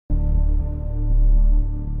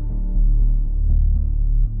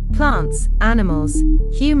Plants, animals,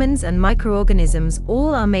 humans and microorganisms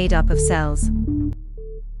all are made up of cells.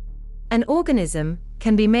 An organism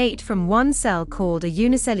can be made from one cell called a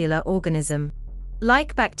unicellular organism,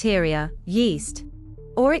 like bacteria, yeast,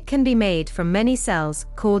 or it can be made from many cells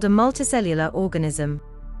called a multicellular organism,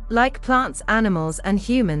 like plants, animals and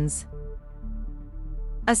humans.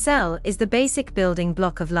 A cell is the basic building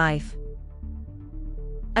block of life.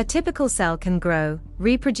 A typical cell can grow,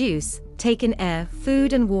 reproduce, take in air,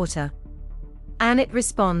 food and water, and it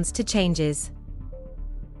responds to changes.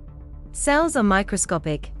 Cells are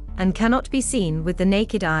microscopic and cannot be seen with the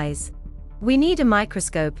naked eyes. We need a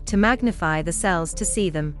microscope to magnify the cells to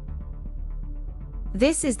see them.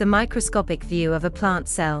 This is the microscopic view of a plant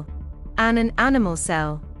cell and an animal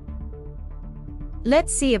cell.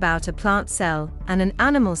 Let's see about a plant cell and an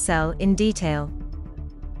animal cell in detail.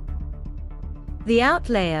 The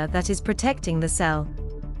outer layer that is protecting the cell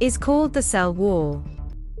is called the cell wall.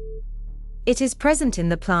 It is present in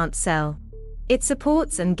the plant cell. It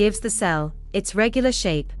supports and gives the cell its regular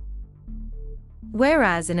shape.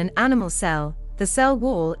 Whereas in an animal cell, the cell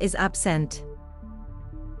wall is absent.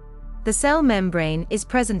 The cell membrane is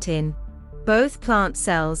present in both plant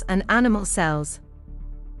cells and animal cells.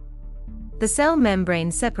 The cell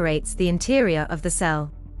membrane separates the interior of the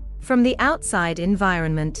cell from the outside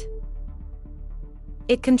environment.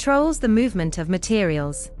 It controls the movement of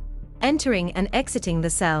materials entering and exiting the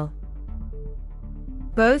cell.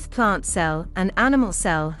 Both plant cell and animal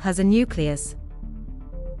cell has a nucleus.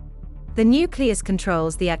 The nucleus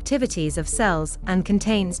controls the activities of cells and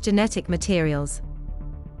contains genetic materials.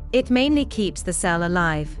 It mainly keeps the cell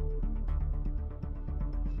alive.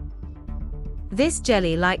 This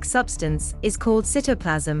jelly-like substance is called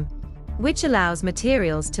cytoplasm, which allows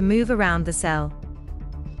materials to move around the cell.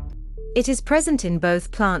 It is present in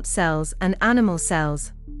both plant cells and animal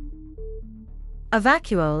cells. A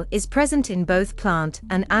vacuole is present in both plant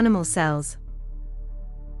and animal cells.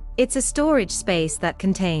 It's a storage space that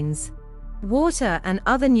contains water and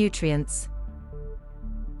other nutrients.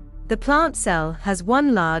 The plant cell has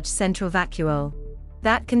one large central vacuole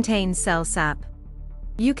that contains cell sap.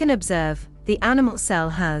 You can observe the animal cell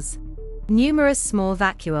has numerous small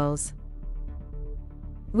vacuoles.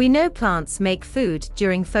 We know plants make food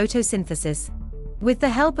during photosynthesis with the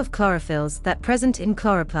help of chlorophylls that present in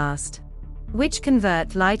chloroplast, which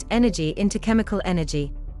convert light energy into chemical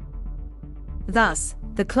energy. Thus,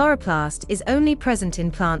 the chloroplast is only present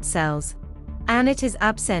in plant cells, and it is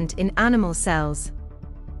absent in animal cells.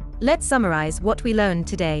 Let's summarize what we learned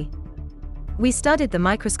today. We studied the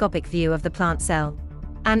microscopic view of the plant cell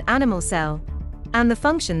and animal cell, and the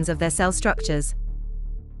functions of their cell structures.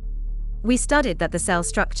 We studied that the cell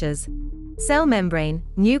structures, cell membrane,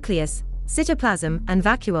 nucleus, cytoplasm and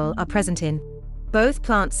vacuole are present in both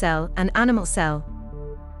plant cell and animal cell,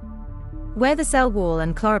 where the cell wall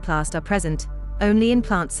and chloroplast are present only in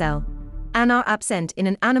plant cell and are absent in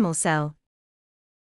an animal cell.